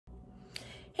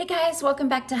Hey guys, welcome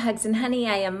back to Hugs and Honey.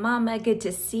 I am Mama. Good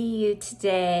to see you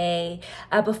today.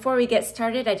 Before we get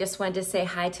started, I just wanted to say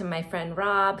hi to my friend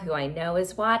Rob, who I know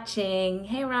is watching.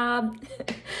 Hey Rob.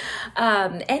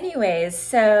 Anyways,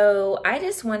 so I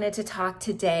just wanted to talk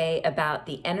today about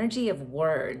the energy of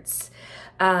words.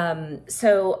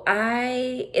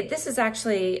 This is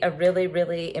actually a really,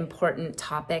 really important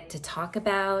topic to talk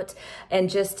about and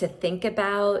just to think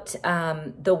about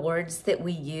the words that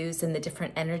we use and the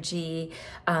different energy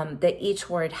that each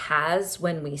word has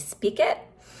when we speak it.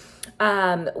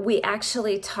 We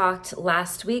actually talked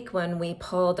last week when we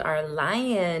pulled our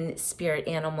lion spirit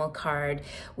animal card.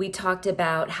 We talked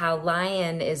about how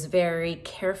lion is very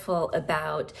careful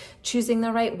about choosing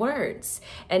the right words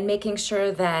and making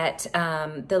sure that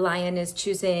the lion is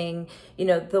choosing,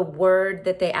 the word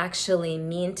that they actually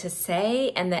mean to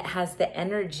say and that has the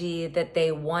energy that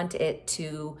they want it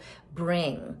to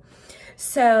bring.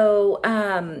 So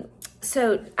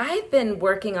I've been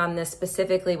working on this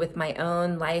specifically with my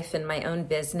own life and my own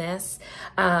business.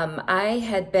 I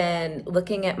had been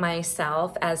looking at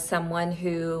myself as someone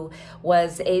who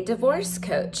was a divorce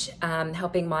coach,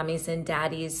 helping mommies and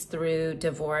daddies through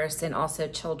divorce and also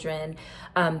children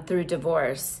through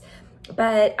divorce.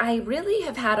 But I really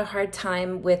have had a hard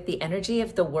time with the energy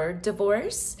of the word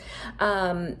divorce.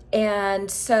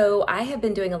 And so I have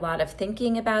been doing a lot of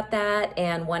thinking about that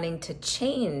and wanting to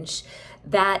change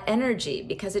that energy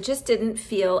because it just didn't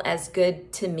feel as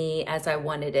good to me as I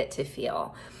wanted it to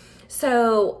feel.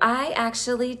 So I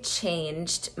actually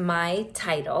changed my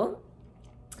title,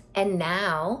 and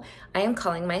now I am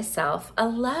calling myself a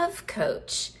love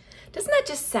coach. Doesn't that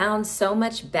just sound so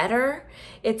much better?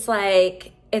 It's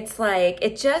like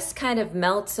it just kind of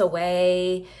melts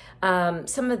away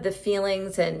some of the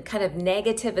feelings and kind of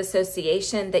negative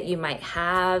association that you might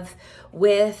have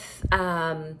with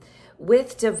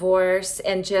divorce,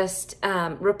 and just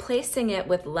replacing it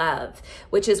with love,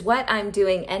 which is what I'm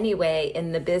doing anyway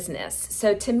in the business.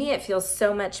 So to me, it feels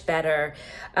so much better.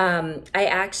 I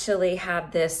actually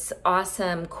have this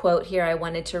awesome quote here I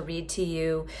wanted to read to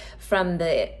you from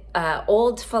the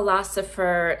old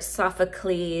philosopher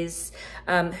Sophocles,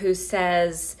 who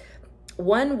says,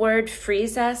 "One word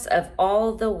frees us of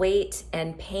all the weight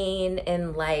and pain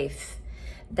in life.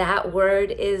 That word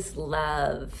is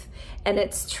love." And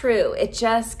it's true. It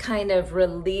just kind of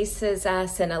releases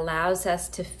us and allows us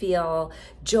to feel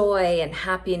joy and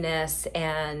happiness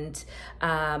and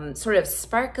sort of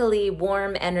sparkly,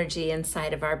 warm energy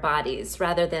inside of our bodies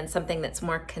rather than something that's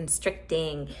more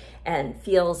constricting and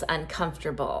feels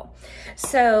uncomfortable.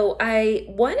 So I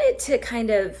wanted to kind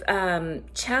of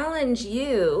challenge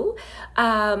you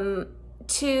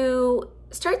to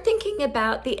start thinking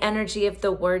about the energy of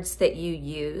the words that you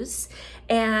use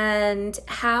and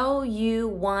how you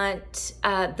want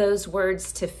those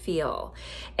words to feel.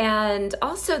 And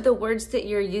also the words that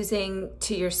you're using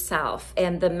to yourself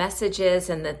and the messages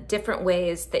and the different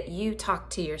ways that you talk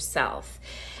to yourself.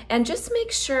 And just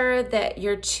make sure that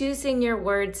you're choosing your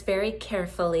words very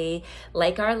carefully,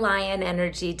 like our lion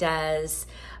energy does,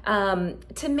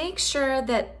 to make sure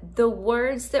that the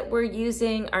words that we're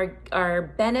using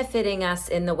are benefiting us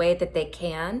in the way that they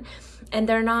can, and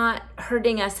they're not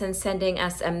hurting us and sending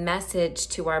us a message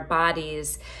to our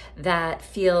bodies that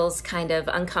feels kind of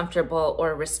uncomfortable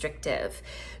or restrictive.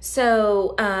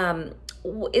 So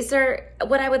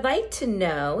what I would like to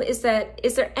know is there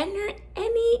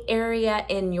any area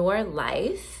in your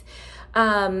life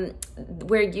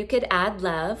where you could add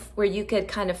love, where you could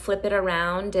kind of flip it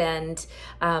around and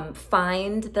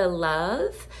find the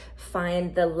love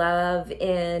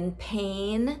in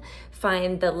pain,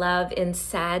 find the love in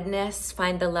sadness,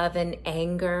 find the love in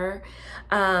anger.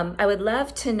 I would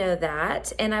love to know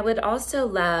that. And I would also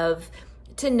love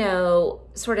to know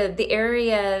sort of the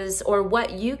areas or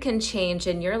what you can change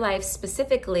in your life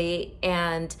specifically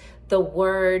and the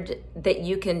word that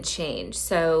you can change.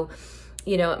 So,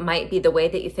 it might be the way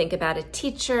that you think about a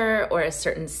teacher or a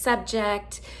certain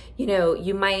subject.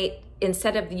 You might,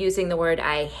 instead of using the word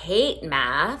 "I hate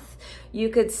math," you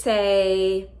could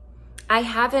say, "I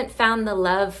haven't found the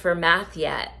love for math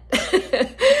yet,"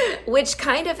 which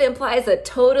kind of implies a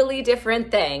totally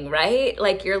different thing, right?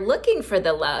 Like you're looking for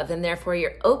the love and therefore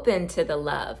you're open to the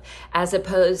love, as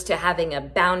opposed to having a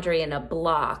boundary and a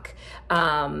block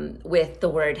with the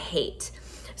word hate.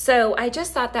 So I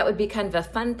just thought that would be kind of a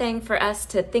fun thing for us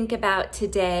to think about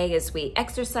today as we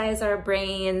exercise our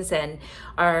brains and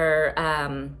our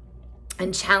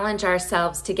and challenge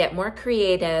ourselves to get more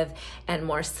creative and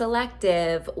more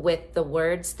selective with the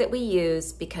words that we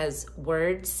use, because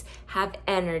words have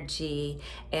energy,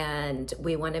 and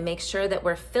we want to make sure that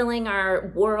we're filling our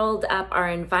world up, our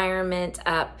environment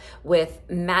up with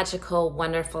magical,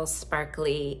 wonderful,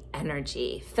 sparkly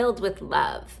energy filled with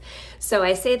love. So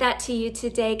I say that to you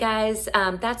today, guys.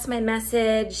 That's my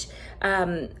message.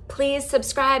 Please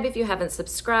subscribe if you haven't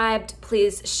subscribed.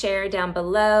 Please share down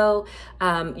below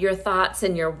your thoughts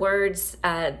and your words,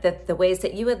 the ways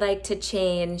that you would like to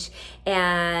change.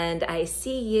 And I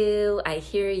see you, I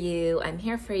hear you, I'm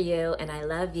here for you, and I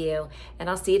love you. And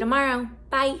I'll see you tomorrow.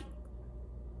 Bye.